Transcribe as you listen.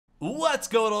What's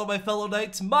going on, my fellow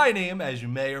knights? My name, as you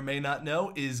may or may not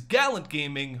know, is Gallant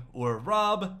Gaming, or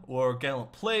Rob, or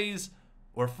Gallant Plays,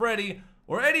 or Freddy,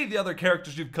 or any of the other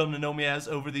characters you've come to know me as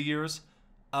over the years.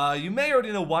 You may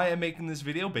already know why I'm making this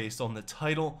video based on the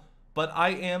title, but I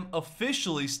am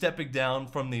officially stepping down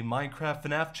from the Minecraft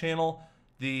FNAF channel,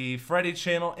 the Freddy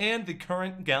channel, and the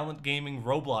current Gallant Gaming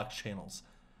Roblox channels.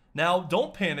 Now,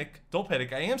 don't panic,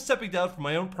 I am stepping down for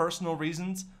my own personal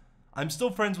reasons. I'm still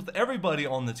friends with everybody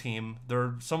on the team.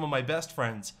 They're some of my best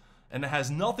friends, and it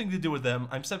has nothing to do with them.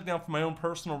 I'm stepping down for my own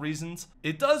personal reasons.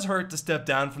 It does hurt to step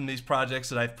down from these projects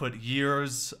that I've put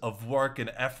years of work and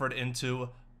effort into,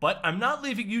 but I'm not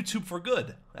leaving YouTube for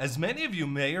good. As many of you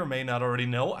may or may not already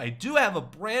know, I do have a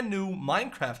brand new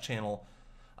Minecraft channel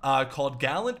called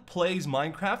Gallant Plays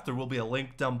Minecraft. There will be a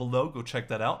link down below, go check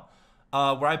that out,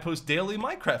 where I post daily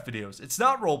Minecraft videos. It's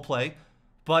not roleplay,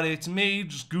 but it's me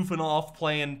just goofing off,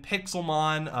 playing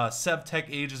Pixelmon, SevTech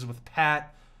Ages with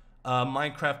Pat,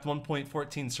 Minecraft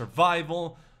 1.14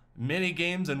 Survival, mini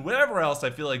games, and whatever else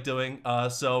I feel like doing.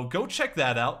 So go check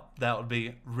that out. That would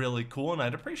be really cool, and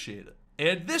I'd appreciate it.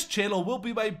 And this channel will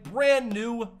be my brand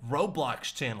new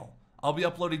Roblox channel. I'll be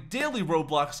uploading daily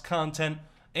Roblox content,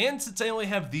 and since I only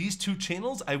have these two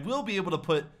channels, I will be able to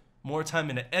put more time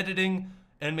into editing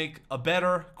and make a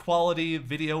better quality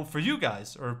video for you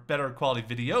guys, or better quality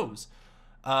videos.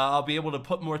 I'll be able to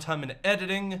put more time into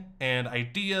editing and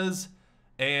ideas,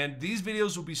 and these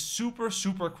videos will be super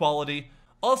quality.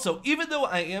 Also, even though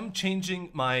I am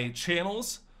changing my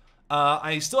channels,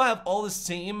 I still have all the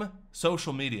same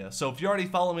social media. So if you already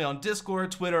follow me on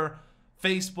Discord, Twitter,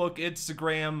 Facebook,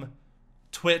 Instagram,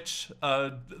 Twitch,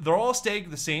 they're all staying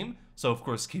the same. So of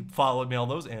course, keep following me on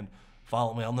those, and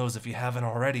follow me on those if you haven't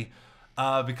already.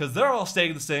 Because they're all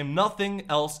staying the same. Nothing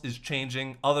else is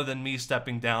changing other than me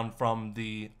stepping down from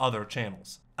the other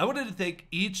channels. I wanted to thank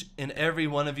each and every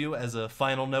one of you as a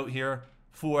final note here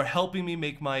for helping me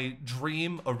make my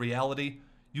dream a reality.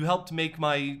 You helped make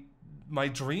my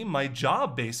dream my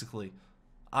job, basically.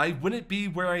 I wouldn't be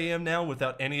where I am now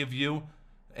without any of you,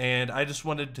 and I just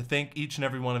wanted to thank each and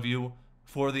every one of you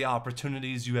for the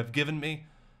opportunities you have given me.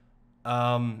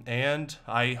 And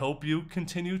I hope you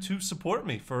continue to support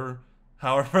me for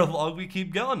however long we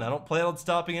keep going. I don't plan on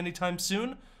stopping anytime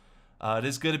soon. It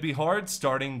is going to be hard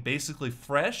starting basically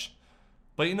fresh,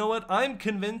 but you know what? I'm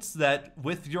convinced that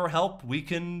with your help, we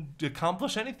can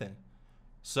accomplish anything.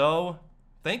 So,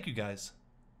 thank you guys.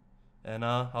 And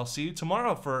I'll see you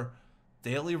tomorrow for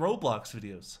daily Roblox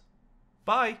videos.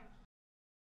 Bye!